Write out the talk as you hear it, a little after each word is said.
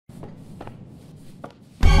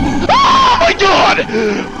god!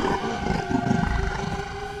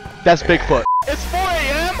 That's Bigfoot. It's 4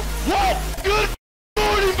 a.m. Whoa! Good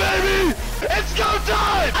morning, baby! It's go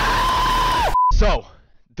time! Ah! So,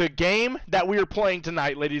 the game that we are playing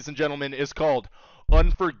tonight, ladies and gentlemen, is called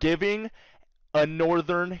Unforgiving, a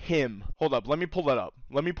Northern Hymn. Hold up, let me pull that up.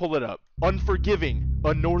 Let me pull it up. Unforgiving,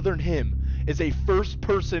 a Northern Hymn is a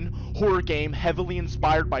first-person horror game heavily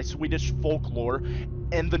inspired by Swedish folklore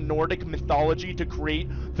and the Nordic mythology to create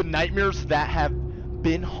the nightmares that have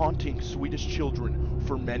been haunting Swedish children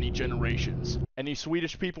for many generations. Any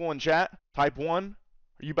Swedish people in chat? Type 1.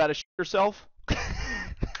 Are you about to shit yourself?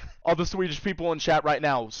 All the Swedish people in chat right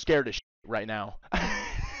now scared as shit right now.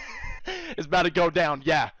 It's about to go down,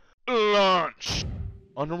 yeah. Launch!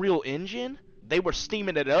 Unreal Engine? They were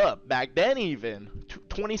steaming it up back then even.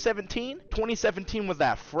 2017? 2017 was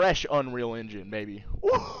that fresh Unreal Engine, baby.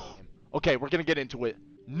 Woo! Okay, we're gonna get into it.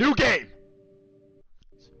 New game!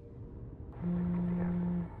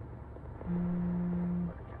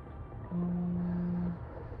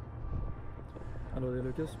 Hallå, det är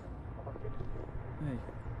Lucas. Hej.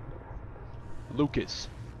 Lucas.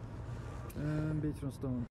 En bit från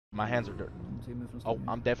stan. My hands are dirty. En timme från Oh, stan.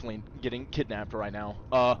 I'm definitely getting kidnapped right now.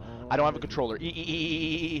 I don't have a controller.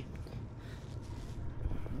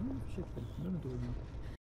 Försiktigt, glöm inte orden.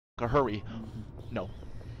 Hurry. No.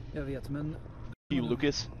 Jag vet, men... You,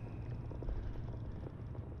 Lucas.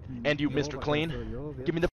 And you, Mr. Clean.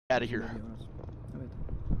 Get me the f out of here. Jag vet.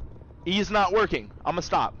 E is not working. I'm gonna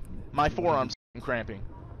stop. My forearm's cramping.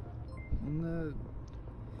 Men,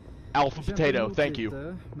 Alpha potato, thank you.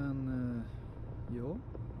 lite, men ja,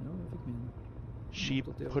 jag fick min. Sheep,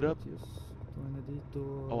 Något att jag put up. faktiskt ta henne dit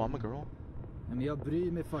och... Oh, I'm a girl. Men jag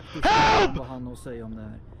bryr mig faktiskt Help! om vad han har att säga om det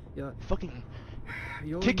här. Jag Fucking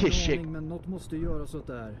har kick ingen his shit. aning, men något måste göras åt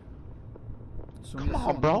det här. Som Come jag sa,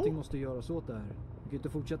 on, bro. någonting måste göras åt det här. Jag kan inte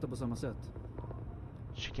fortsätta på samma sätt.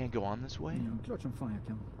 She can't go on this way? Ja, klart som fan jag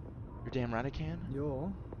kan. You're damn right I can.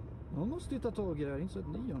 Ja, någon måste ju ta tag i det här, inte så att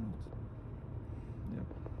ni gör något. Ja.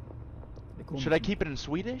 Det kommer Should I snart. keep it in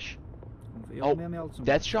Swedish? Jag har Oh, med mig allt som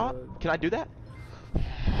Death går, shot? så- Can I do that?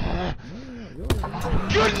 Ja.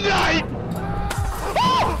 Good night!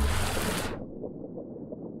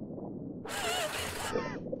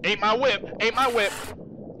 Ain't my whip, ain't my whip,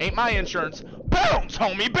 ain't my insurance. Bounce,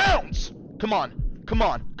 homie, bounce! Come on, come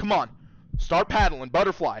on, come on. Start paddling,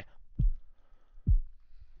 butterfly.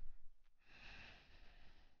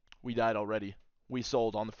 We died already. We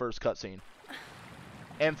sold on the first cutscene.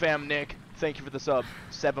 And fam Nick, thank you for the sub.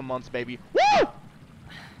 7 months, baby. Woo!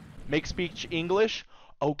 Make speech English?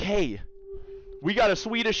 Okay. We got a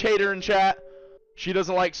Swedish hater in chat. She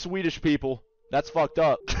doesn't like Swedish people. That's fucked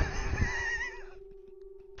up.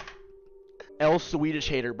 L Swedish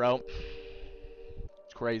hater, bro.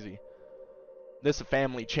 It's crazy. This is a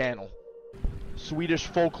family channel. Swedish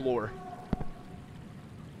folklore.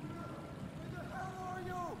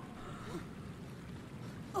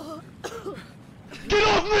 Get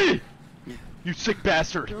off me! You sick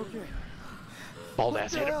bastard! Okay. Bald What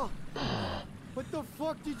ass the hater. hell? What the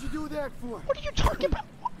fuck did you do that for? What are you talking about?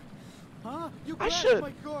 Huh? You I crashed should.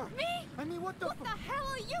 my car. Me? I mean, what the What the hell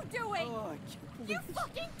are you doing? Oh, I can't believe You this.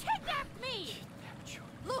 fucking kidnapped me!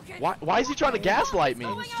 Lucas! Why is he trying to gaslight me?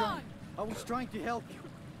 What's going on? I was trying to help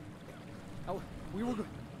you. We were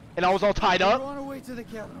And I was all tied we were up? on our way to the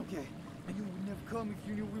cabin, okay? And you would never come if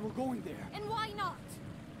you knew we were going there. And why not?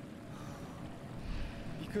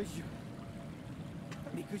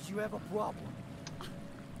 Because you have a problem.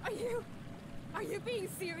 Are you being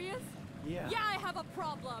serious? Yeah. Yeah, I have a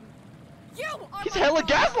problem. You are He's my hella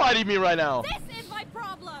problem. gaslighting me right now. This is my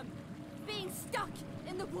problem. Being stuck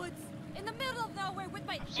in the woods, in the middle of nowhere with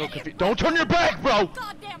my So idiot confused. Don't turn your back, bro!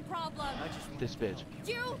 goddamn problem. I just want This to bitch. help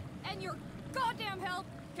you. You and your goddamn help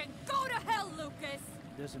can go to hell, Lucas.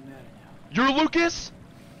 Doesn't matter now. You're Lucas?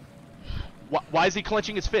 Why is he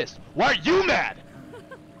clenching his fist? Why are you mad?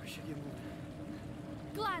 We should get moving.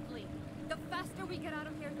 Gladly. The faster we get out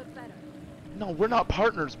of here, the better. No, we're not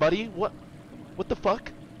partners, buddy. What the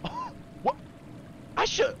fuck? What? I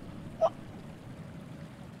should. What?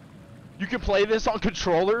 You can play this on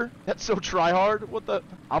controller? That's so tryhard. What the?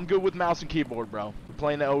 I'm good with mouse and keyboard, bro. We're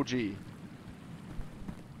playing the OG.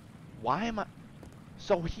 Why am I?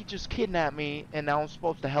 So he just kidnapped me, and now I'm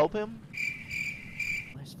supposed to help him?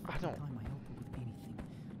 I don't. Time I help him with anything.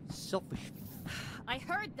 Selfish. I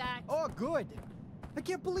heard that. Oh, good. I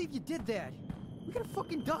can't believe you did that. We could have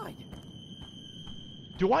fucking died.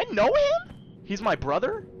 Do I know him? He's my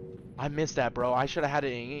brother? I missed that, bro. I should have had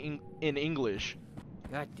it in English.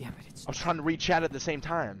 God damn it, it's... I was trying to read chat at the same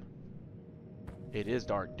time. It is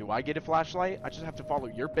dark. Do I get a flashlight? I just have to follow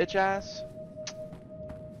your bitch ass?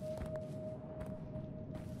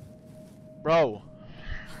 Bro.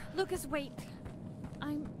 Lucas, wait.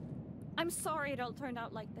 I'm sorry it all turned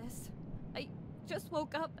out like this. I just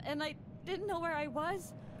woke up and I didn't know where I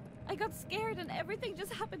was. I got scared and everything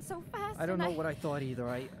just happened so fast. I don't know what I thought either.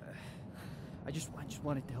 I just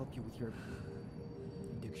wanted to help you with your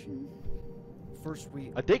addiction. First,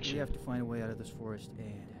 we have to find a way out of this forest,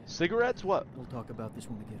 and cigarettes? What? We'll talk about this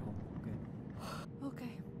when we get home. Okay.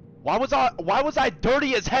 Okay. Why was I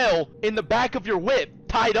dirty as hell in the back of your whip,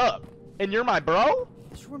 tied up? And you're my bro?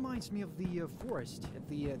 This reminds me of the forest at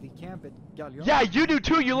the camp at Galion. Yeah, you do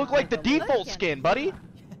too. You look like the default skin, buddy.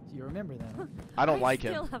 You remember that? Huh? I don't like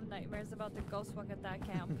him. I still have nightmares about the ghost walk at that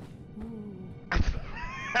camp.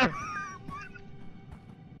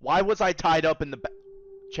 Why was I tied up in the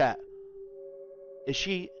chat? Is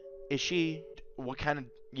she what kind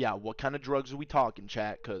of drugs are we talking,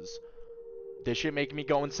 chat? Cause this shit making me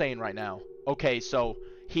go insane right now. Okay, so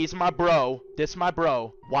he's my bro. This my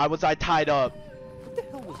bro. Why was I tied up? What the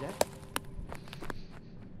hell was that?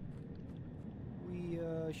 We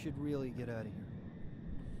should really get out of here.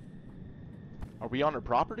 Are we on her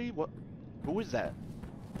property? What? Who is that?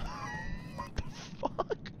 What the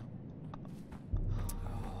fuck?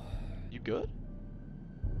 You good?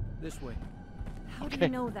 This way. How do you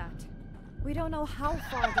know that? We don't know how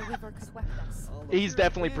far the river swept us. He's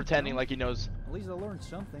definitely pretending like he knows. At least I learned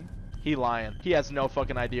something. He lying. He has no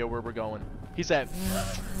fucking idea where we're going. He said.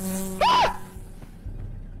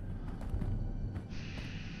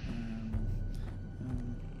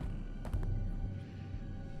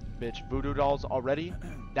 Bitch, voodoo dolls already?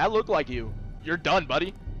 That looked like you. You're done,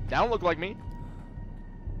 buddy. That don't look like me.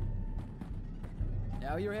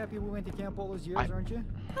 Now you're happy we went to camp all those years, aren't you?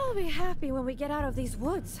 I'll be happy when we get out of these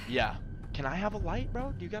woods. Yeah. Can I have a light,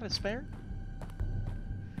 bro? Do you got a spare?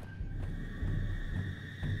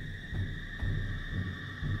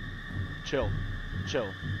 Chill.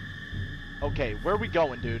 Chill. Okay, where are we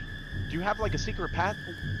going, dude? Do you have like a secret path?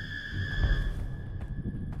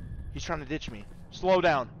 He's trying to ditch me. Slow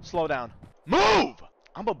down. Slow down. Move!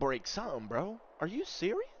 I'm gonna break something, bro. Are you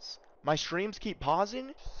serious? My streams keep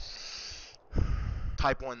pausing?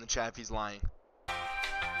 Type 1 in the chat if he's lying.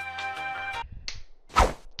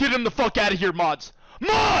 Get him the fuck out of here, mods!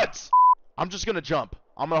 Mods! I'm just gonna jump.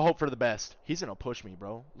 I'm gonna hope for the best. He's gonna push me,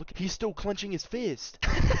 bro. Look, he's still clenching his fist.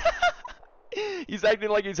 He's acting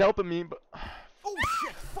like he's helping me, but... Oh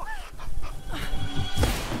shit, fuck!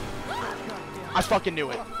 I fucking knew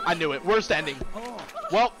it. I knew it. Worst ending.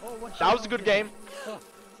 Well, that was a good game.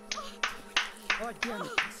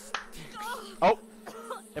 Oh,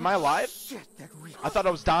 am I alive? I thought I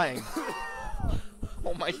was dying.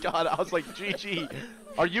 Oh my god, I was like, GG.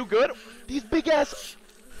 Are you good? These big ass...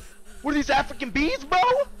 What are these African bees,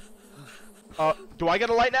 bro? Do I get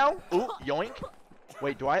a light now? Ooh, yoink.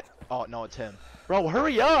 Wait, do I? Oh, no, it's him. Bro,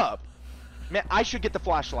 hurry up. Man, I should get the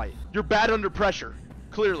flashlight. You're bad under pressure.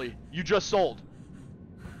 Clearly, you just sold.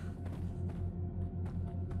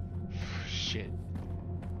 Shit.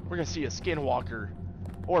 We're gonna see a skinwalker.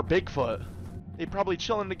 Or Bigfoot. They probably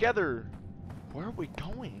chilling together. Where are we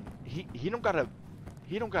going? He don't got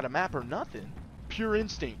a map or nothing. Pure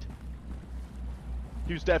instinct.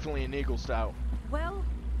 He was definitely an Eagle Scout. Well,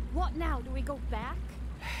 what now? Do we go back?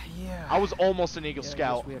 Yeah. I was almost an Eagle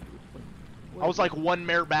Scout. I was like one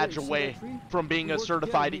merit badge away from being a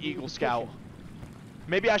certified Eagle Scout.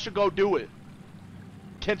 Maybe I should go do it.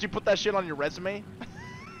 Can't you put that shit on your resume?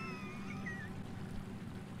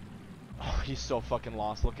 Oh, he's so fucking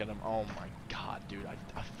lost. Look at him. Oh my god, dude.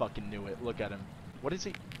 I fucking knew it. Look at him. What is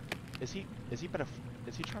he? Is he trying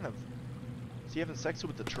to... Is he having sex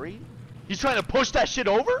with the tree? He's trying to push that shit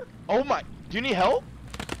over? Oh my... Do you need help?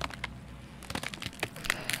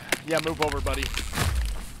 Yeah, move over, buddy.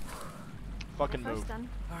 Fucking move.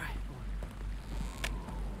 Alright.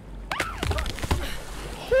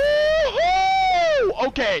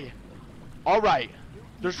 Okay. Alright.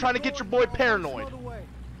 They're trying to get your boy paranoid.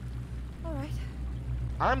 Alright.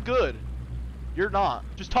 I'm good. You're not.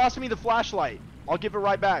 Just toss me the flashlight. I'll give it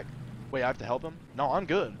right back. Wait, I have to help him? No, I'm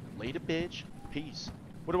good. Later, bitch. Peace.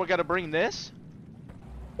 What do I gotta bring this?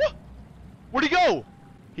 Where'd he go?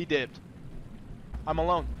 He dipped. I'm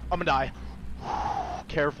alone. I'm gonna die.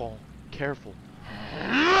 Careful. Careful.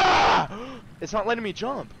 It's not letting me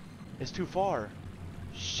jump. It's too far.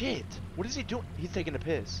 Shit. What is he doing? He's taking a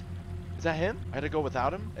piss. Is that him? I had to go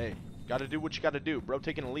without him? Hey, gotta do what you gotta do. Bro,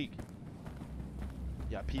 taking a leak.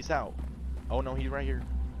 Yeah, peace out. Oh no, he's right here.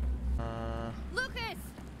 Lucas!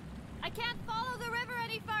 I can't follow the river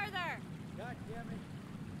any farther! God damn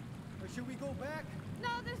it. Or should we go back? No,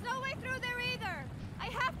 there's no way through there either! I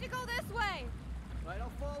have to go this way! Right,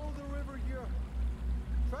 I'll follow the river here.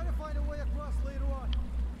 Try to find a way across later on.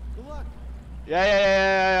 Good luck.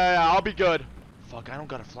 Yeah. I'll be good. Fuck, I don't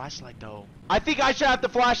got a flashlight though. I think I should have the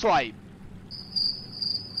flashlight.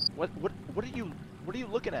 What are you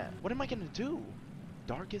looking at? What am I gonna do?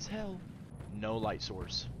 Dark as hell. No light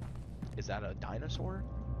source. Is that a dinosaur?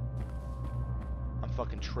 I'm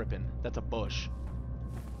fucking tripping. That's a bush.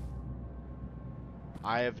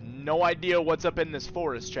 I have no idea what's up in this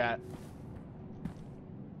forest, chat.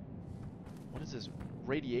 What is this?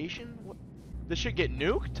 Radiation? What? This should get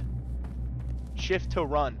nuked? Shift to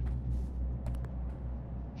run.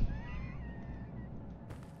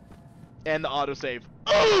 And the autosave.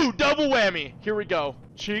 Oh, double whammy. Here we go.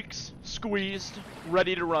 Cheeks squeezed,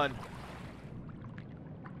 ready to run.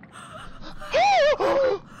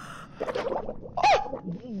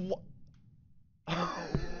 What?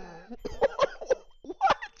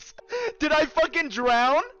 Did I fucking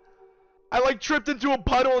drown? I like tripped into a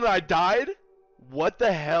puddle and I died? What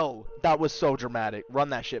the hell? That was so dramatic. Run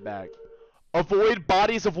that shit back. Avoid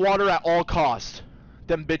bodies of water at all costs.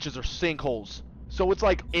 Them bitches are sinkholes. So it's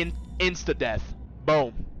like insta death.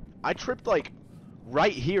 Boom. I tripped like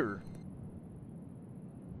right here.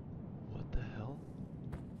 What the hell?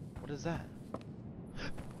 What is that?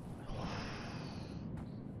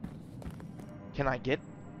 Can I get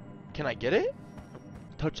it?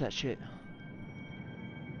 Touch that shit.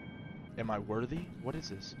 Am I worthy? What is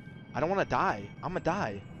this? I don't want to die. I'm gonna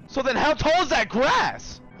die. So then how tall is that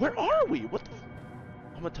grass? Where are we? What the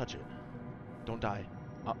I'm gonna touch it. Don't die.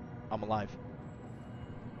 I'm alive.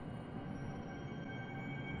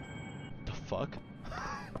 The fuck?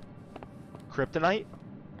 Kryptonite?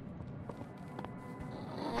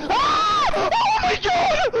 Ah! Oh my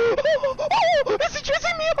god! Oh, is he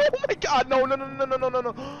chasing me? Oh my god! No.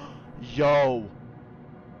 Yo.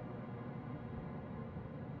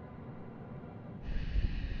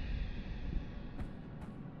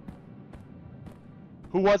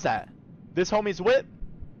 Who was that? This homie's whip?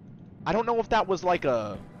 I don't know if that was like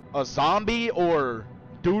a zombie or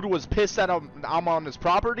dude was pissed that I'm on his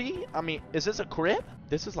property. I mean, is this a crib?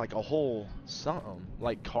 This is like a whole something.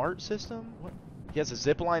 Like cart system? What? He has a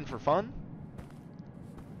zip line for fun?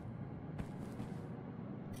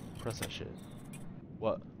 Press that shit.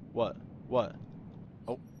 What?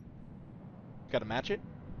 Oh. Gotta match it?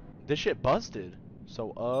 This shit busted.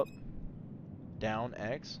 So up, down,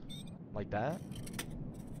 X. Like that.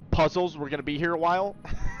 Puzzles, we're gonna be here a while.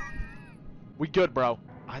 We good, bro.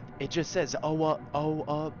 It just says O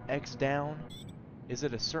up, X down. Is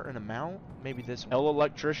it a certain amount? Maybe this one.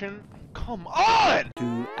 Electrician? Come on!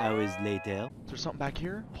 2 hours later. Is there something back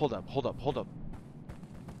here? Hold up.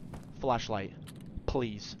 Flashlight.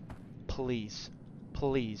 Please.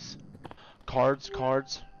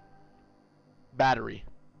 Cards. Battery.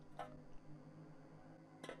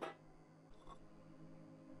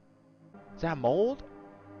 Is that mold?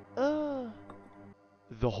 The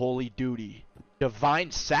Holy Duty.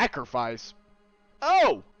 Divine Sacrifice.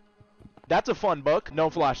 Oh! That's a fun book. No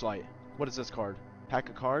flashlight. What is this card? Pack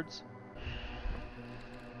of cards?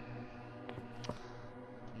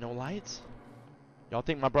 No lights? Y'all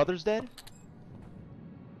think my brother's dead?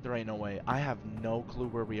 There ain't no way. I have no clue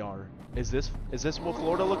where we are. Is this what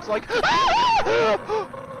Florida looks like?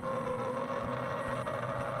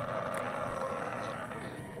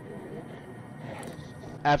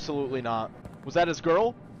 Absolutely not. Was that his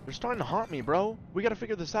girl? They're starting to haunt me, bro. We gotta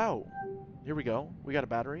figure this out. Here we go. We got a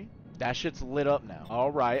battery. That shit's lit up now.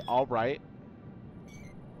 Alright.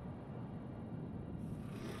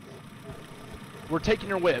 We're taking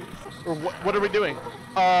your whip. Or what are we doing?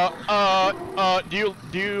 Do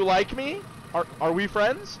you like me? Are we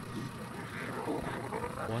friends?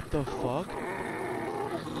 What the fuck?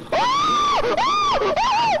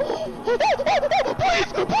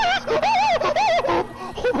 Please!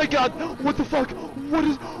 Oh my god! What the fuck? What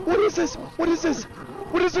is this? What is this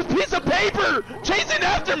piece of paper chasing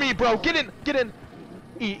after me, bro? Get in!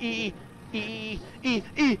 E.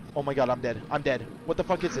 Oh my god, I'm dead. What the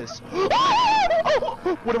fuck is this?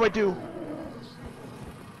 What do I do?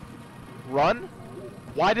 Run?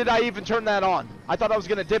 Why did I even turn that on? I thought I was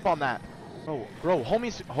gonna dip on that. Bro,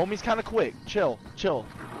 homie's kind of quick. Chill.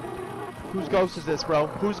 Whose ghost is this, bro?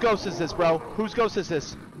 Whose ghost is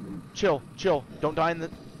this? Chill. Don't die in the...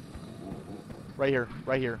 Right here.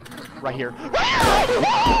 Oh,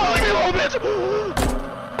 leave me alone, bitch!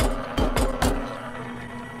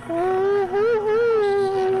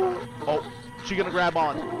 Oh, she gonna grab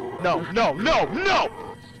on. No!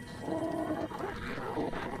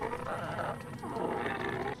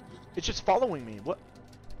 It's just following me. What?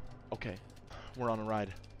 Okay, we're on a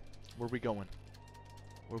ride. Where we going?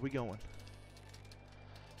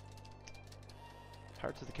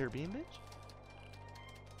 Pirates of the Caribbean, bitch?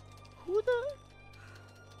 Who the?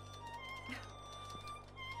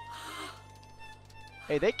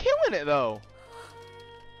 Hey, they killing it though.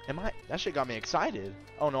 That shit got me excited.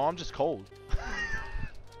 Oh no, I'm just cold.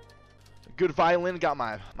 A good violin got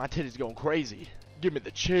my titties going crazy. Give me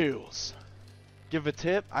the chills. Give a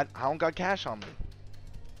tip. I don't got cash on me.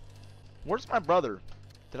 Where's my brother?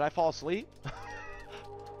 Did I fall asleep?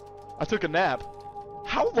 I took a nap.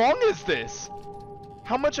 How long is this?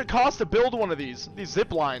 How much it costs to build one of these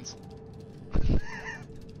zip lines?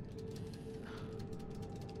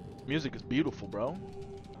 Music is beautiful, bro.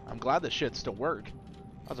 I'm glad this shit still work.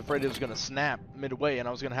 I was afraid it was gonna snap midway and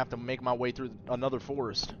I was gonna have to make my way through another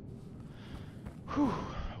forest. Whew.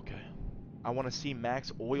 Okay. I want to see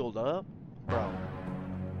Max oiled up, bro.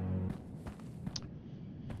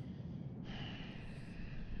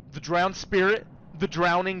 The drowned spirit, the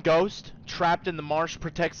drowning ghost, trapped in the marsh,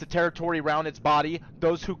 protects the territory around its body.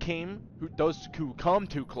 Those who come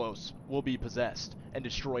too close will be possessed and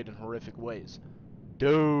destroyed in horrific ways.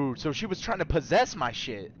 Dude, so she was trying to possess my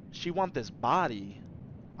shit. She want this body.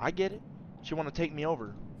 I get it. She want to take me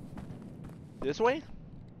over. This way?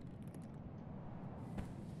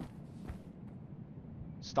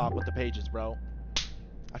 Stop with the pages, bro.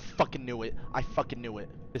 I fucking knew it. I fucking knew it.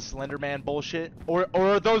 This Slender Man bullshit? Or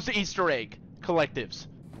are those the Easter egg collectives?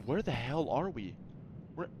 Where the hell are we?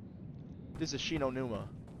 This is Shinonuma.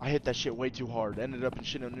 I hit that shit way too hard. Ended up in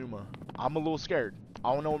Shinonuma. I'm a little scared.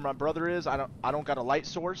 I don't know where my brother is. I don't got a light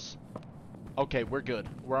source. Okay, we're good.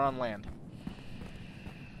 We're on land.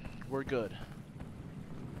 We're good.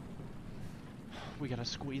 We gotta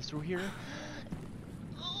squeeze through here.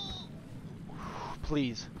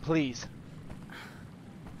 Please, please.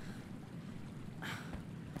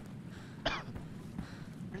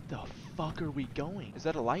 Where the fuck are we going? Is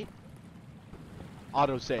that a light?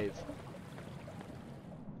 Autosave.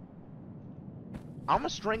 I'm gonna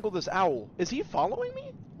strangle this owl. Is he following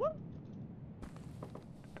me? What?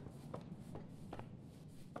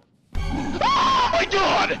 Oh my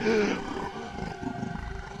god!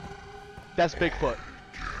 That's Bigfoot.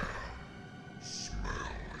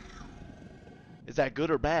 Is that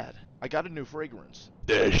good or bad? I got a new fragrance.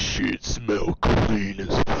 That shit smell clean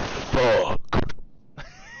as fuck.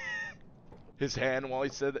 His hand while he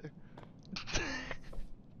said it.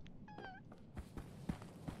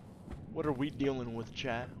 What are we dealing with,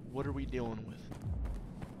 chat? What are we dealing with?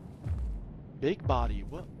 Big body,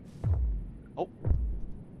 what? Oh.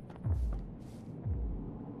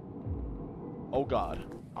 Oh god.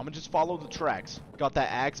 I'm gonna just follow the tracks. Got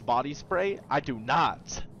that Axe body spray? I do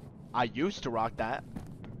not. I used to rock that.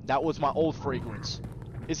 That was my old fragrance.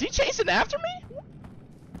 Is he chasing after me?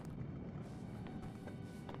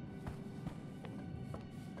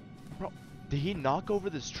 Bro, did he knock over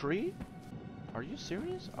this tree? Are you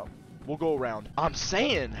serious? Oh. We'll go around. I'm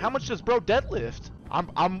saying, how much does bro deadlift?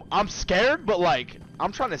 I'm scared, but like,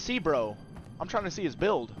 I'm trying to see bro. I'm trying to see his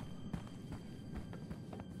build.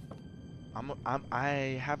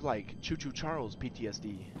 I have like Choo Choo Charles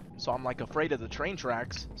PTSD, so I'm like afraid of the train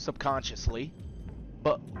tracks subconsciously.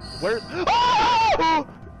 But where? Oh!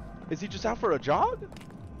 Is he just out for a jog?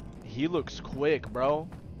 He looks quick, bro.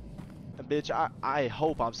 And bitch, I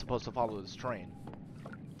hope I'm supposed to follow this train.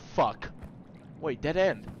 Fuck. Wait, dead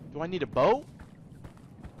end. Do I need a boat?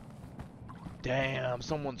 Damn,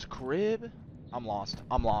 someone's crib? I'm lost.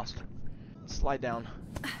 I'm lost. Slide down.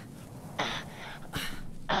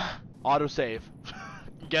 Autosave.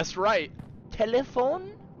 Guess right.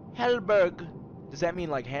 Telephone? Hellberg. Does that mean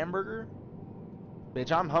like hamburger?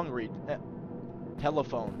 Bitch, I'm hungry.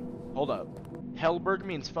 Telephone. Hold up. Hellberg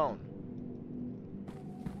means phone.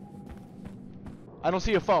 I don't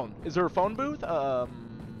see a phone. Is there a phone booth? No?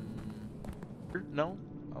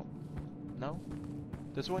 Oh. No?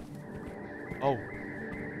 This way? Oh.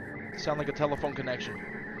 Sound like a telephone connection.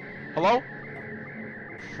 Hello?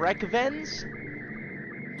 Frekvens?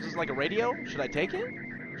 Is this like a radio? Should I take it?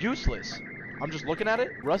 Useless. I'm just looking at it.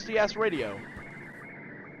 Rusty ass radio.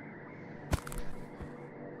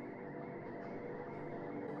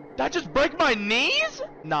 Did I just break my knees?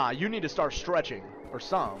 Nah, you need to start stretching. Or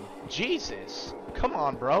some. Jesus. Come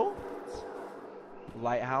on, bro.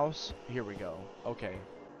 Lighthouse. Here we go. Okay.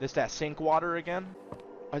 This that sink water again?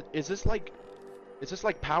 Is this like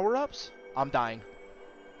power-ups? I'm dying.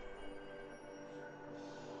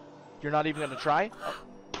 You're not even gonna try?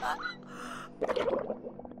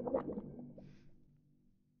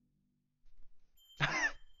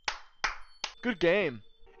 Good game.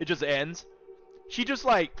 It just ends. She just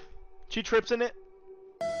like, she trips in it.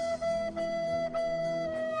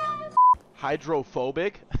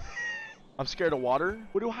 Hydrophobic? I'm scared of water.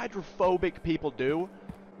 What do hydrophobic people do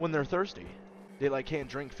when they're thirsty? They like can't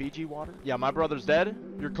drink Fiji water. Yeah, my brother's dead.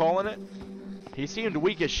 You're calling it? He seemed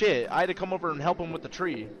weak as shit. I had to come over and help him with the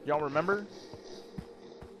tree. Y'all remember?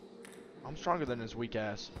 I'm stronger than his weak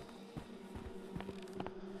ass.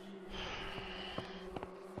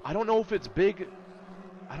 I don't know if it's big.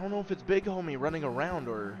 I don't know if it's big homie running around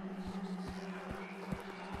or.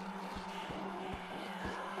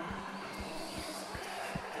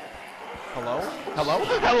 Hello? Hello?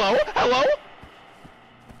 Hello? Hello?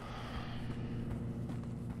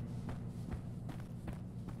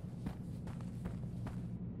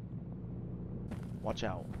 Watch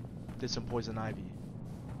out. There's some poison ivy.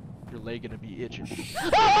 Your leg gonna be itching.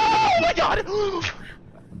 Oh my god!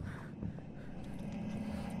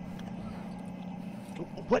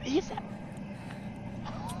 What is that?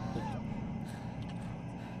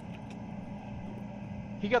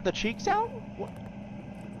 He got the cheeks out? What?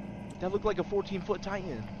 That looked like a 14-foot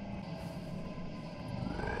titan.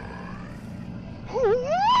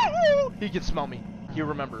 He can smell me. He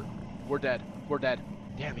remember. We're dead. We're dead.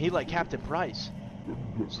 Damn, he like Captain Price.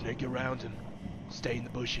 Snake around and stay in the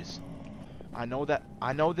bushes. I know that.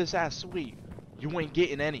 I know this ass sweet. You ain't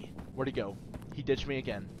getting any. Where'd he go? He ditched me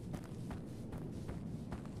again.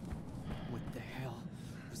 What the hell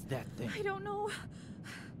was that thing? I don't know.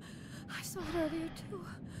 I saw it earlier too.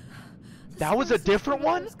 That was a different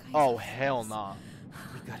one? Oh hell nah.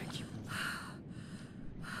 We gotta keep moving.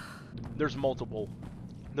 There's multiple.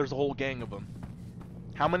 There's a whole gang of them.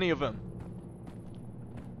 How many of them?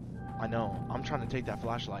 I know. I'm trying to take that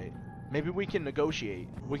flashlight. Maybe we can negotiate.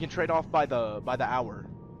 We can trade off by the hour.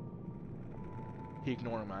 He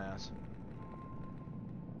ignoring my ass.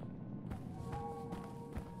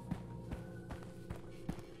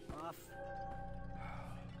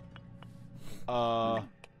 I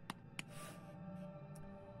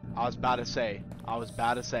was about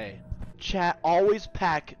to say. Chat, always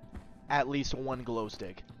pack at least one glow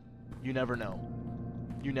stick. You never know.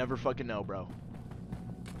 You never fucking know, bro.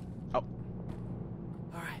 Oh.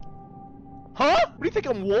 Alright. Huh? What do you think,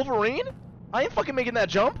 I'm Wolverine? I ain't fucking making that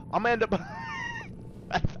jump. I'm gonna end up...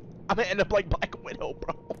 I'm gonna end up like Black Widow,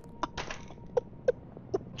 bro.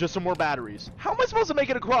 Just some more batteries. How am I supposed to make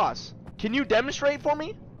it across? Can you demonstrate for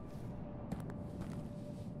me?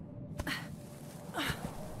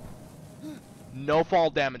 No fall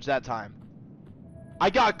damage that time. I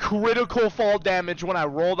got critical fall damage when I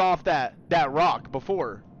rolled off that rock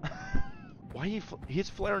before. Why he's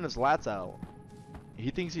flaring his lats out? He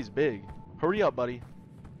thinks he's big. Hurry up, buddy.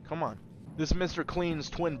 Come on. This Mr. Clean's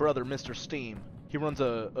twin brother, Mr. Steam. He runs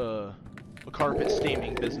a carpet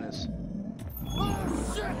steaming business.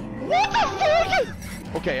 Oh, shit! What the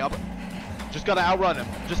fuck? Okay, just gotta outrun him.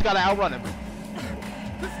 Just gotta outrun him.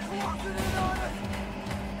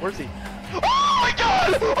 Where's he? Oh my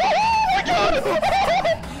god! Oh my god!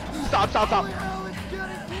 Stop, stop, stop.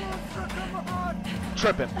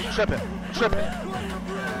 Trip him, trip him, trip him.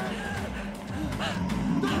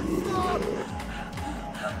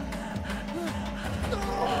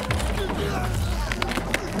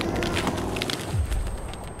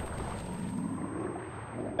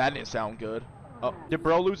 That didn't sound good. Oh, did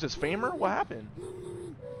bro lose his femur? What happened?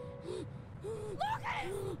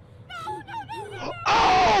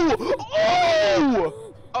 Oh!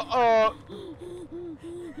 Oh!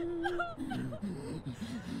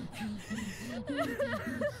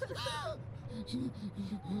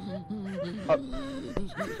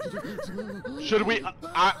 Should we?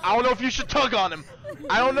 I don't know if you should tug on him.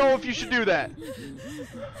 I don't know if you should do that.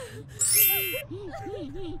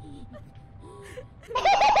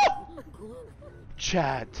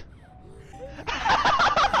 Chat.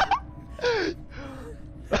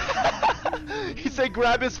 He said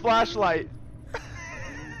grab his flashlight.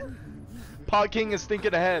 Pot King is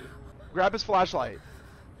thinking ahead. Grab his flashlight.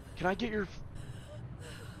 Can I get your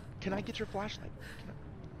flashlight?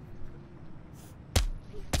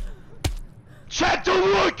 Chat, don't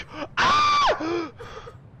look! Ah!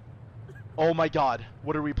 Oh my god,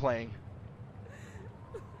 what are we playing?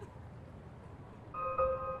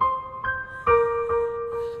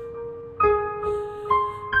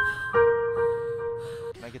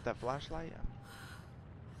 Can I get that flashlight?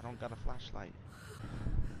 I don't got a flashlight.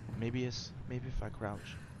 Maybe if I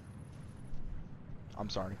crouch. I'm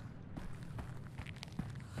sorry.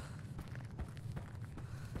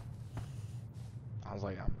 I was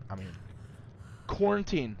like, I mean,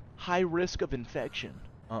 quarantine, high risk of infection.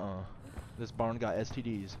 This barn got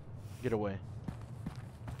STDs. Get away.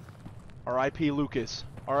 R.I.P. Lucas.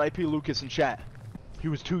 R.I.P. Lucas in chat. He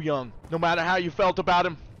was too young. No matter how you felt about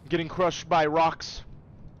him, getting crushed by rocks,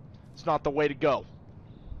 it's not the way to go.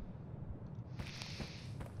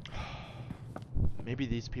 Maybe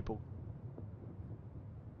these people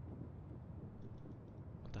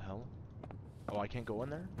can't go in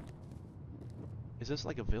there? Is this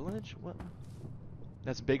like a village? What?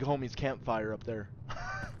 That's Big Homie's campfire up there.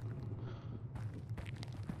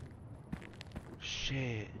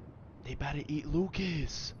 Shit. They about to eat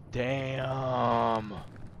Lucas. Damn.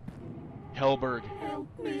 Helberg. Help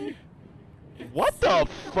me. What the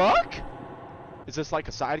fuck? Is this like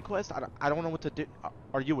a side quest? I don't know what to do.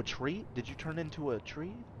 Are you a tree? Did you turn into a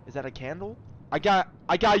tree? Is that a candle? I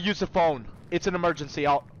gotta use the phone. It's an emergency.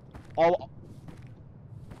 I haven't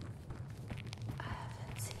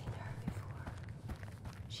seen her before.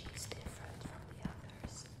 She's different from the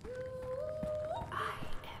others. I am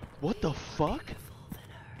What the fuck? beautiful than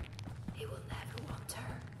her. He will never want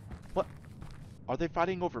her. What? Are they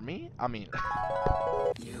fighting over me? I mean...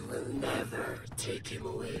 You will never take him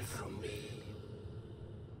away from me.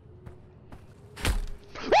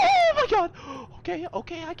 Oh my god! Okay,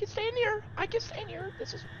 okay, I can stay in here. I can stay in here.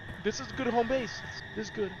 This is good home base. This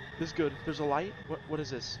is good. This is good. There's a light. What is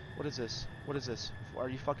this? What is this? What is this? Are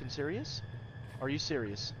you fucking serious? Are you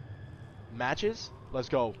serious? Matches? Let's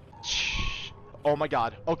go. Oh my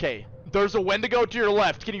god. Okay. There's a Wendigo to your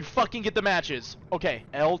left. Can you fucking get the matches? Okay.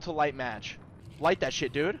 L to light match. Light that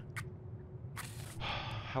shit, dude.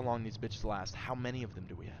 How long these bitches last? How many of them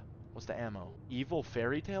do we have? What's the ammo? Evil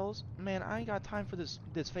fairy tales? Man, I ain't got time for this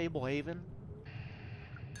Fable Haven.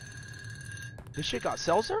 This shit got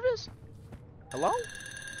cell service? Hello?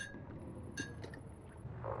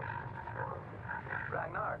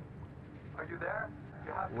 Ragnar, are you there?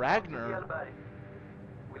 You have to Ragnar? come to Jelberg.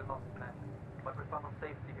 We'll not connect, but we found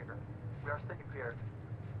safety here. We are safe here.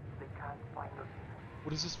 They can't find us.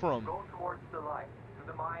 What is this from? Go towards the light, to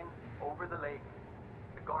the mine, over the lake.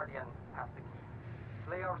 The Guardian has the key.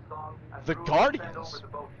 Play our song and The Drew will Guardians? send over the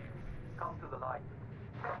boat. Come to the light.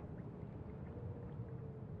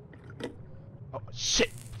 Oh,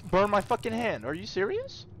 shit! Burn my fucking hand. Are you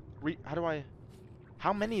serious? How do I...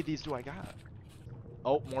 How many of these do I got?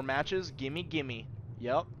 Oh, more matches? Gimme, gimme.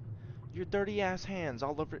 Yup. Your dirty ass hands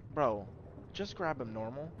all over... Bro, just grab them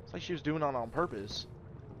normal. It's like she was doing it on purpose.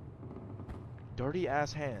 Dirty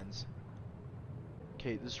ass hands.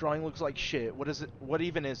 Okay, this drawing looks like shit. What is it? What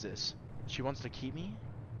even is this? She wants to keep me?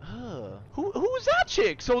 Who is that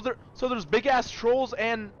chick? So there's big ass trolls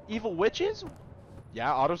and evil witches? Yeah,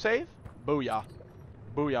 autosave? Booyah.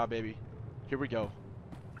 Booyah, baby. Here we go.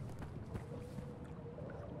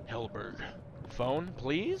 Helberg. Phone,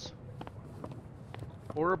 please?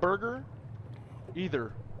 Or a burger?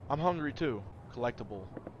 Either. I'm hungry too. Collectible.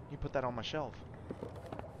 You put that on my shelf.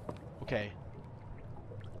 Okay.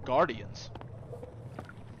 Guardians.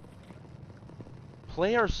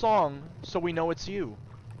 Play our song so we know it's you.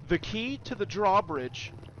 The key to the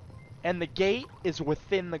drawbridge and the gate is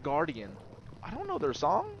within the Guardian. I don't know their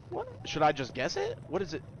song. What? Should I just guess it? What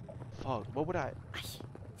is it? Fuck, what would I...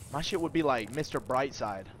 My shit would be like Mr.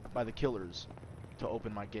 Brightside by the Killers to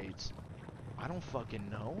open my gates. I don't fucking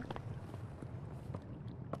know.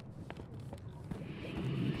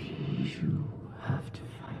 You have to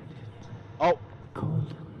find it. Oh,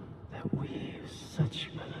 Golden that weaves such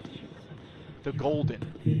melody. the golden.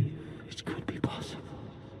 Believe it could be possible.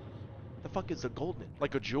 The fuck is the golden?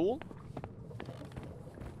 Like a jewel?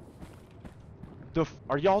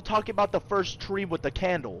 Are y'all talking about the first tree with the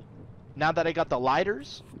candle? Now that I got the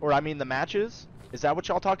lighters? Or I mean the matches? Is that what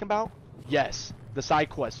y'all talking about? Yes, the side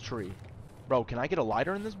quest tree. Bro, can I get a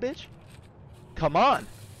lighter in this bitch? Come on!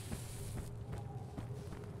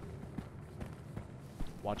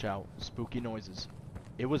 Watch out, spooky noises.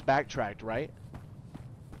 It was backtracked, right?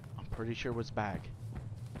 I'm pretty sure it was back.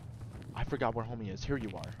 I forgot where homie is. Here you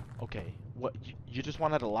are. Okay, what, you just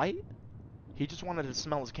wanted a light? He just wanted to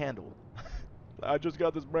smell his candle. I just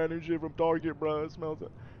got this brand new shit from Target, bro. It smells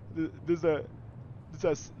this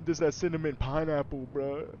that cinnamon pineapple,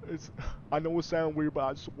 bro. I know it sounds weird, but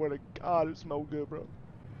I swear to God, it smells good, bro.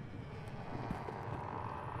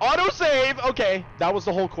 Autosave! Okay, that was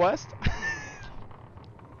the whole quest.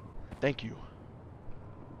 Thank you.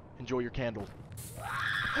 Enjoy your candle.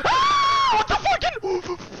 Ah! What the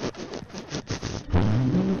fucking?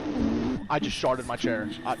 I just sharded my chair.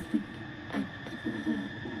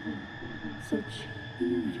 Such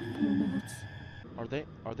beautiful notes.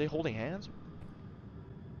 Are they holding hands?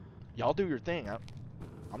 Y'all do your thing.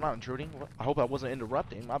 I'm not intruding. I hope I wasn't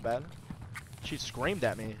interrupting. My bad. She screamed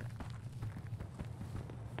at me.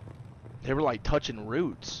 They were like touching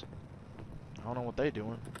roots. I don't know what they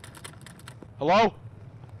doing. Hello?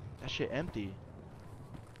 That shit empty.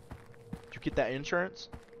 Did you get that insurance?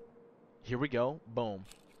 Here we go. Boom.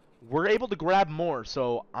 We're able to grab more,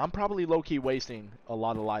 so I'm probably low-key wasting a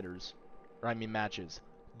lot of lighters. Or I mean matches.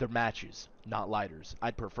 They're matches, not lighters.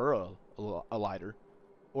 I'd prefer a lighter.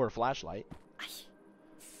 Or a flashlight.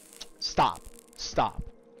 Stop. Stop.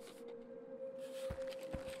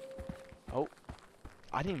 Oh.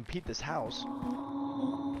 I didn't even peep this house.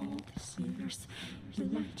 All these years, you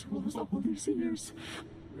lied to us all these years.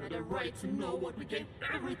 We had a right to know what we gave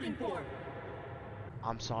everything for.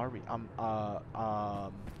 I'm sorry. I'm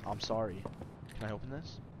sorry. Can I open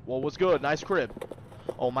this? Well, what's good? Nice crib.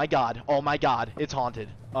 Oh my god. Oh my god. It's haunted.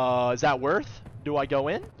 Is that worth? Do I go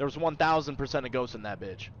in? There's 1000% a ghost in that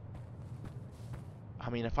bitch. I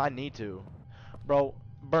mean, if I need to. Bro,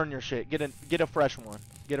 burn your shit. Get a fresh one.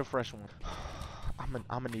 Get a fresh one. I'm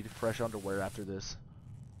gonna need fresh underwear after this.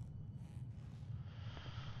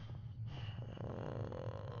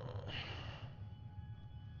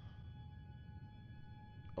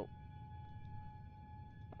 Oh.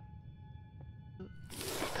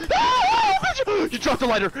 You dropped the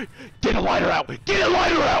lighter! Get a lighter out! Get a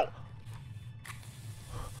lighter out!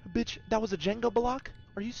 Bitch, that was a Jenga block?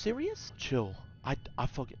 Are you serious? Chill. I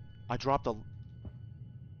dropped a...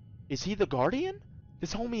 Is he the guardian?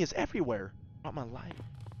 This homie is everywhere. Drop my light.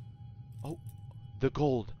 Oh, the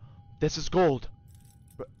gold. This is gold.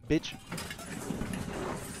 Bitch.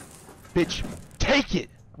 Bitch, take it!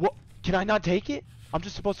 What? Can I not take it? I'm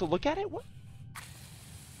just supposed to look at it? What?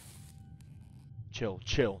 Chill,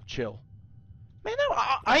 chill, chill. Man,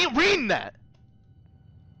 I ain't reading that!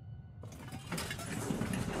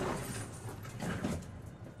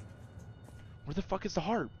 Where the fuck is the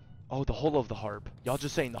harp? Oh, the hole of the harp. Y'all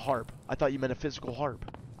just saying the harp. I thought you meant a physical harp.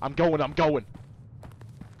 I'm going, I'm going.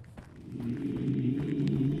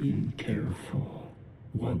 Be careful.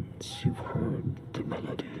 Once you've heard the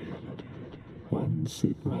melody, once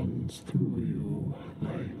it runs through you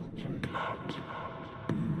like God,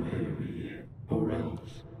 be wary, or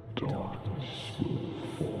else darkness will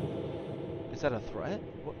fall. Is that a threat?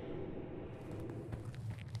 What?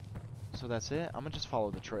 So that's it? I'm gonna just follow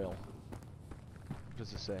the trail. What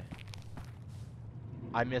does it say?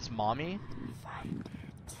 I miss mommy? Find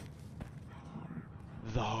it.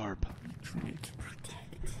 The harp. We tried to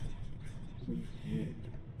protect. We hid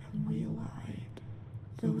and we lied.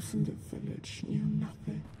 Those in the village knew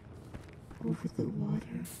nothing. Over the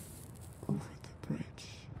water, over the bridge.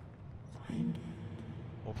 Find it.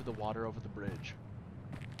 Over the water, over the bridge.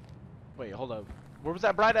 Wait, hold up. Where was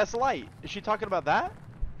that bright ass light? Is she talking about that?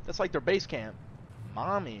 That's like their base camp.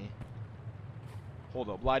 Mommy. Hold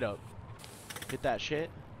up, light up. Hit that shit.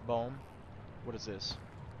 Boom. What is this?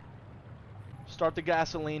 Start the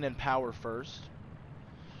gasoline and power first.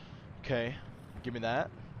 Okay. Give me that.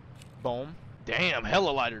 Boom. Damn, hella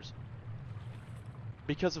lighters.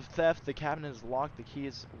 Because of theft, the cabinet is locked. The key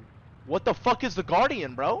is... What the fuck is the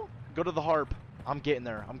guardian, bro? Go to the harp. I'm getting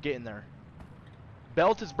there. I'm getting there.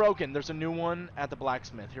 Belt is broken. There's a new one at the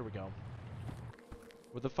blacksmith. Here we go.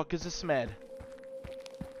 Where the fuck is this smed?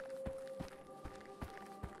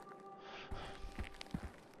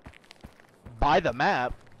 By the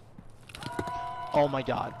map? Oh my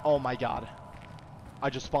god. Oh my god.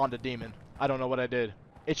 I just spawned a demon. I don't know what I did.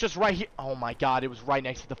 It's just right here. Oh my god. It was right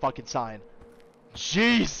next to the fucking sign.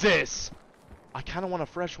 Jesus! I kind of want a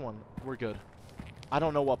fresh one. We're good. I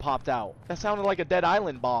don't know what popped out. That sounded like a Dead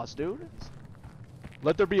Island boss, dude.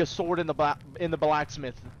 Let there be a sword in the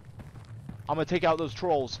blacksmith. I'm gonna take out those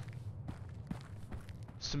trolls.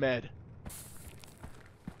 Smed.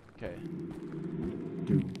 Okay.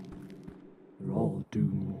 Doomed. We're all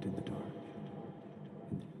doomed in the dark.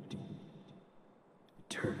 In the deep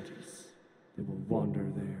eternities. They will wander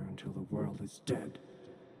there until the world is dead.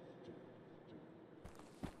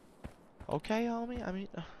 Okay, homie. I mean,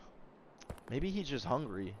 maybe he's just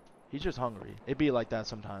hungry. He's just hungry. It be like that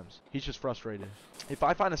sometimes. He's just frustrated. If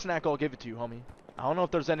I find a snack, I'll give it to you, homie. I don't know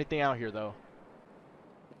if there's anything out here, though.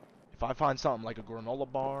 If I find something like a granola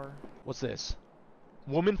bar. What's this?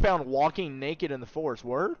 Woman found walking naked in the forest.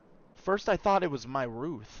 Word? First I thought it was my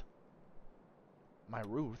Ruth. My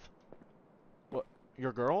Ruth? What?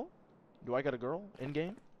 Your girl? Do I got a girl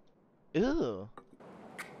in-game? Ew.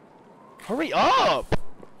 Hurry up!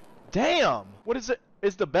 Damn! What is it?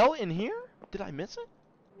 Is the belt in here? Did I miss it?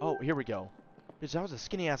 Oh, here we go. Bitch, that was a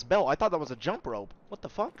skinny ass belt. I thought that was a jump rope. What the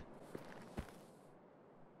fuck?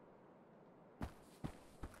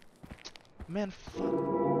 Man, fuck.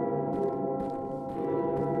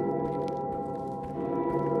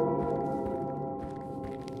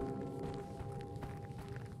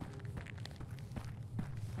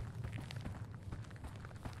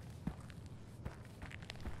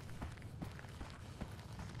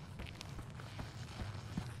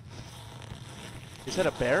 Is that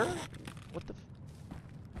a bear? What the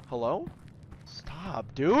Hello?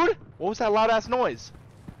 Stop, dude! What was that loud ass noise?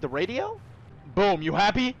 The radio? Boom, you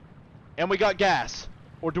happy? And we got gas.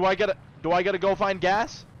 Or do I get a... Do I gotta go find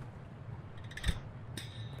gas?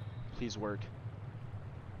 Please work.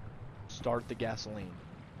 Start the gasoline.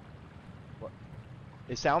 What?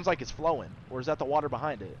 It sounds like it's flowing. Or is that the water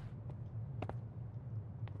behind it?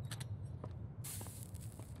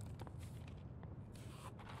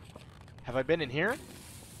 Have I been in here?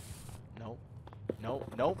 Nope.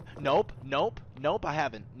 Nope. Nope. Nope. Nope. Nope. I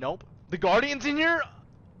haven't. Nope. The Guardian's in here?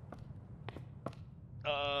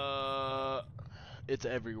 It's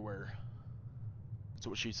everywhere. That's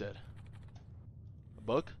what she said. A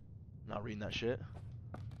book? Not reading that shit.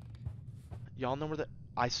 Y'all know where the...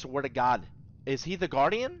 I swear to God. Is he the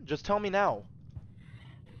Guardian? Just tell me now.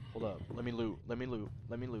 Hold up. Let me loot. Let me loot.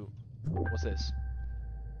 Let me loot. What's this?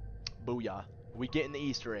 Booyah. We getting the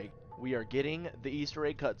Easter egg. We are getting the Easter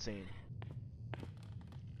egg cutscene.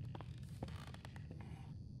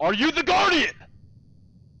 Are you the Guardian?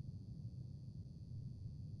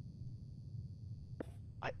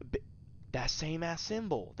 That same ass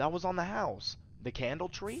symbol. That was on the house. The candle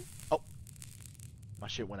tree? Oh. My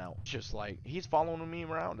shit went out. Just like, he's following me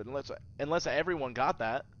around. Unless everyone got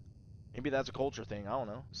that. Maybe that's a culture thing. I don't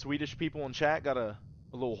know. Swedish people in chat got a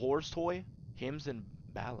little horse toy. Hymns and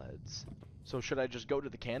ballads. So should I just go to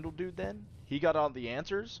the candle dude then? He got all the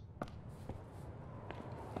answers?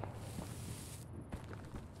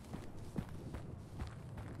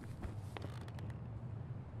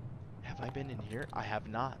 Have I been in here? I have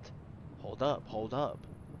not. Hold up, hold up.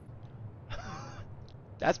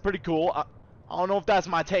 That's pretty cool. I don't know if that's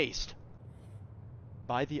my taste.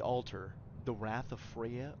 By the altar, the wrath of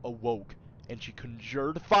Freya awoke, and she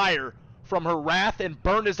conjured fire from her wrath and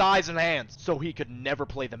burned his eyes and hands, so he could never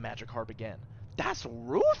play the magic harp again. That's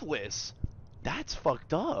ruthless. That's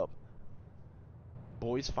fucked up.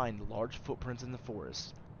 Boys find large footprints in the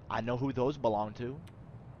forest. I know who those belong to.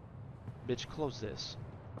 Bitch, close this.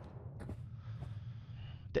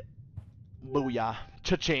 Booyah.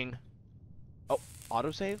 Cha-ching. Oh,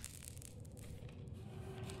 autosave?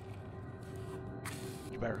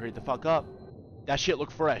 You better hurry the fuck up. That shit look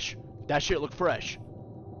fresh. That shit look fresh.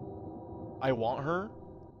 I want her?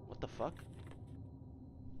 What the fuck?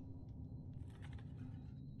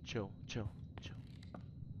 Chill, chill, chill.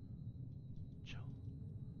 Chill.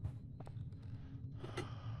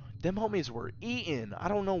 Them homies were eating. I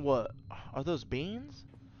don't know what. Are those beans?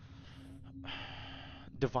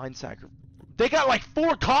 Divine sacrifice. They got like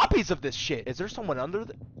 4 copies of this shit. Is there someone under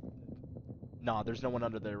the... Nah, there's no one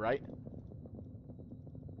under there, right?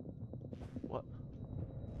 What?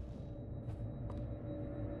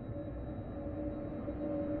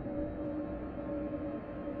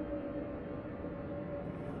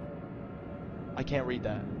 I can't read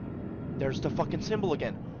that. There's the fucking symbol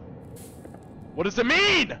again. What does it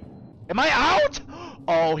mean? Am I out?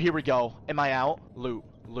 Oh, here we go. Am I out? Loot.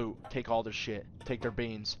 Loot. Take all their shit. Take their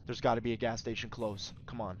beans. There's got to be a gas station close.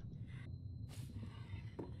 Come on.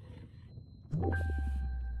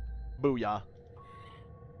 Booyah.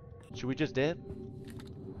 Should we just dip?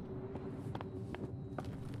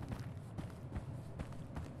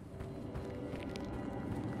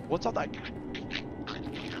 What's all that?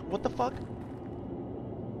 What the fuck?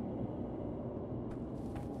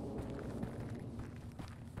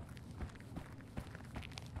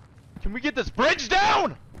 Can we get this bridge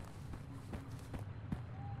down?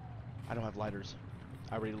 I don't have lighters.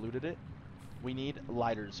 I already looted it. We need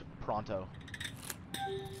lighters pronto.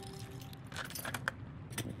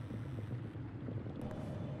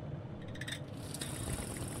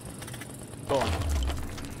 Boom.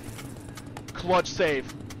 Clutch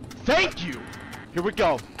save. Thank you! Here we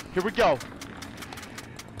go. Here we go.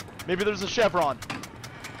 Maybe there's a chevron.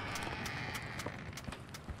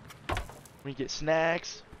 We can get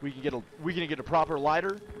snacks. We can get a proper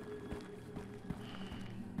lighter.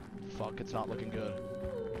 Fuck, it's not looking good.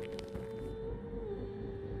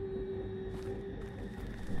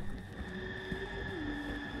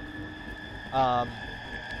 Oh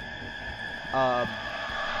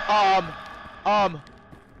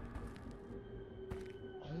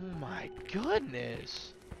my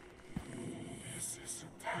goodness. This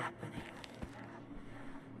isn't happening.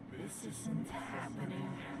 This isn't happening.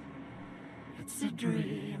 It's a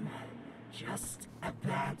dream. Just a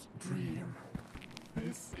bad dream.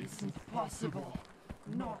 This isn't possible.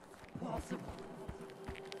 Not possible.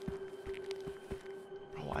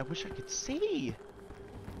 Bro, I wish I could see.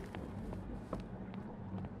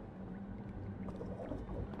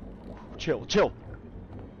 Chill, chill.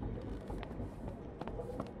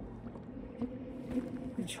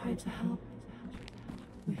 We tried to help.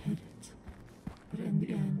 We hid it. But in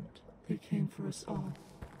the end, they came for us all.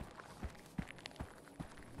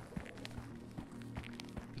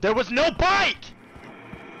 There was no bike!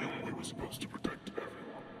 There was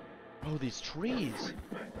Oh, these trees.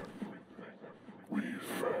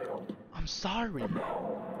 I'm sorry.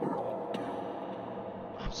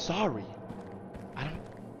 I'm sorry. I don't...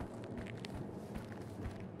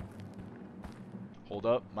 Hold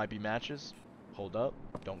up. Might be matches. Hold up.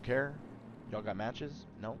 Don't care. Y'all got matches?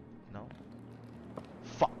 No? No?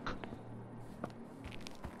 Fuck.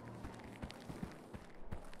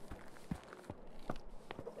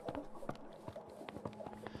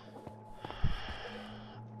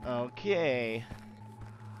 Okay.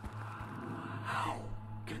 How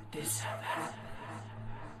could this have happened?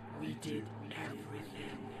 We did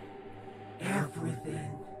everything.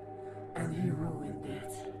 Everything. And he ruined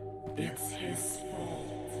it. It's his fault.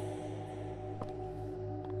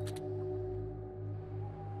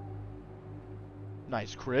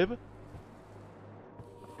 Nice crib.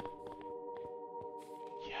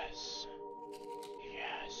 Yes.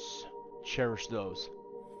 Yes. Cherish those.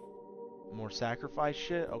 More sacrifice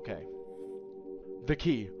shit? Okay. The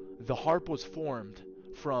key. The harp was formed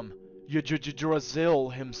from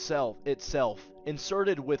Yggdrasil itself,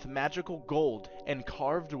 inserted with magical gold and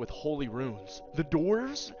carved with holy runes. The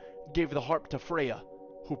dwarves gave the harp to Freya,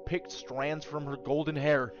 who picked strands from her golden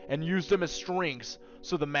hair and used them as strings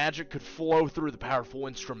so the magic could flow through the powerful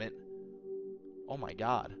instrument. Oh my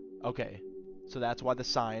god. Okay. So that's why the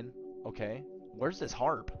sign. Okay. Where's this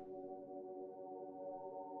harp?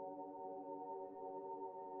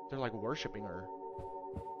 They're like worshipping her.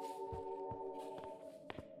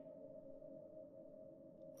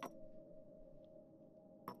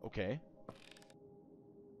 Okay.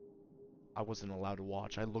 I wasn't allowed to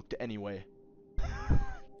watch. I looked anyway.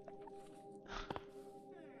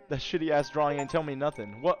 That shitty ass drawing ain't tell me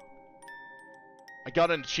nothing. What? I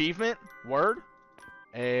got an achievement? Word?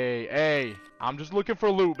 Hey, hey. I'm just looking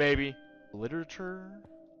for loot, baby. Literature?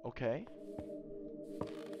 Okay.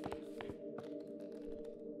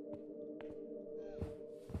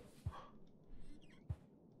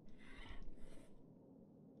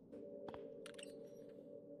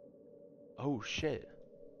 Oh shit.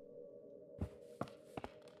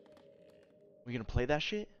 We gonna play that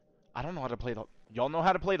shit? I don't know how to play the... Y'all know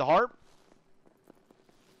how to play the harp?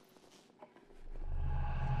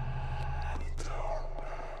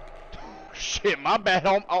 Shit, my bad,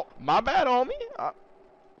 oh, my bad, homie.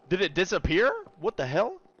 Did it disappear? What the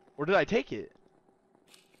hell? Or did I take it?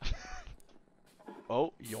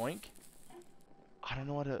 Oh, yoink. I don't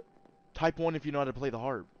know how to... Type 1 if you know how to play the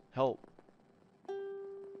harp. Help.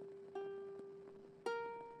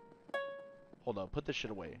 Hold up, put this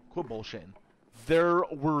shit away. Quit bullshitting. There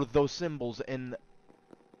were those symbols in...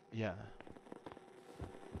 Yeah.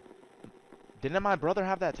 Didn't my brother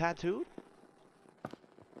have that tattooed?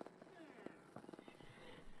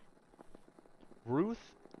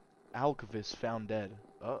 Ruth Alkvis found dead.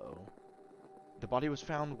 Uh-oh. The body was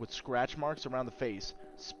found with scratch marks around the face,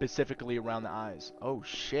 specifically around the eyes. Oh,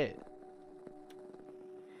 shit.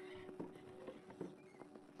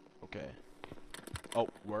 Okay. Oh,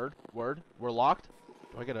 word? Word? We're locked?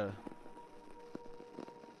 Do I gotta...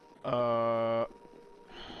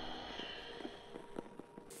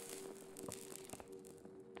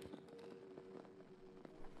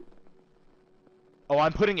 Oh,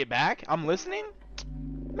 I'm putting it back? I'm listening?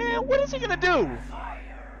 Man, what is he gonna do?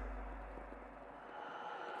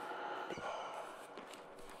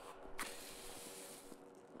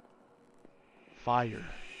 Fire.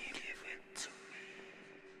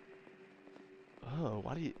 Oh,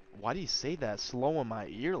 why do you say that slow in my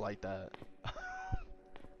ear like that?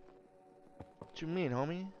 What you mean,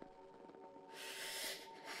 homie?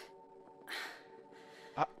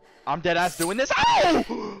 I'm dead ass doing this.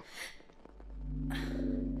 Ow!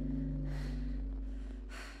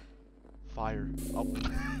 Fire. Oh.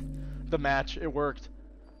 The match, it worked.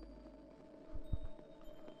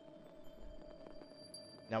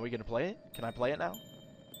 Now we gonna play it? Can I play it now?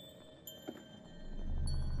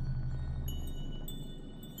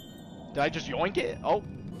 Did I just yoink it? Oh,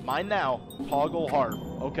 mine now. Toggle harp.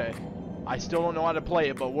 Okay. I still don't know how to play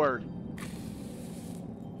it, but word.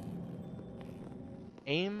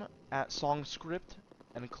 Aim at song script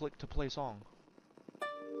and click to play song.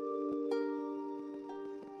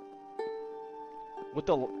 With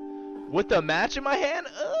the match in my hand?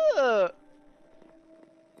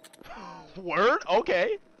 Word?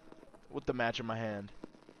 Okay. With the match in my hand.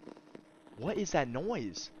 What is that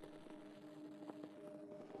noise?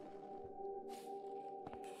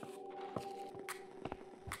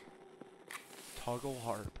 Toggle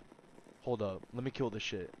harp. Hold up. Let me kill this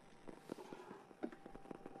shit.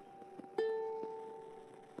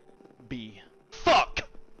 B. Fuck!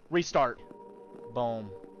 Restart. Boom.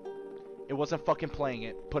 It wasn't fucking playing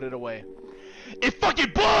it. Put it away. It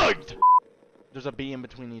fucking bugged! There's a B in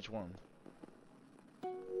between each one.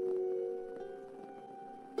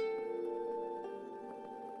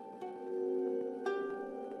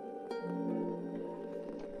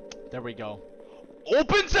 There we go.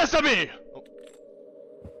 Open sesame! Oh.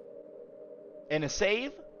 And a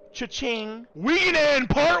save? Cha-ching. We can end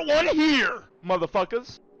part 1 here,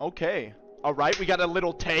 motherfuckers. Okay. Alright, we got a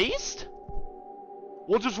little taste.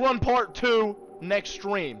 We'll just run part 2 next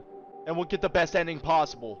stream. And we'll get the best ending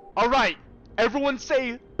possible. Alright. Everyone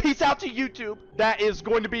say peace out to YouTube. That is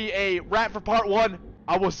going to be a wrap for part 1.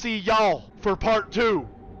 I will see y'all for part 2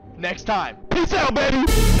 next time. Peace out,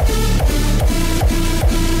 baby!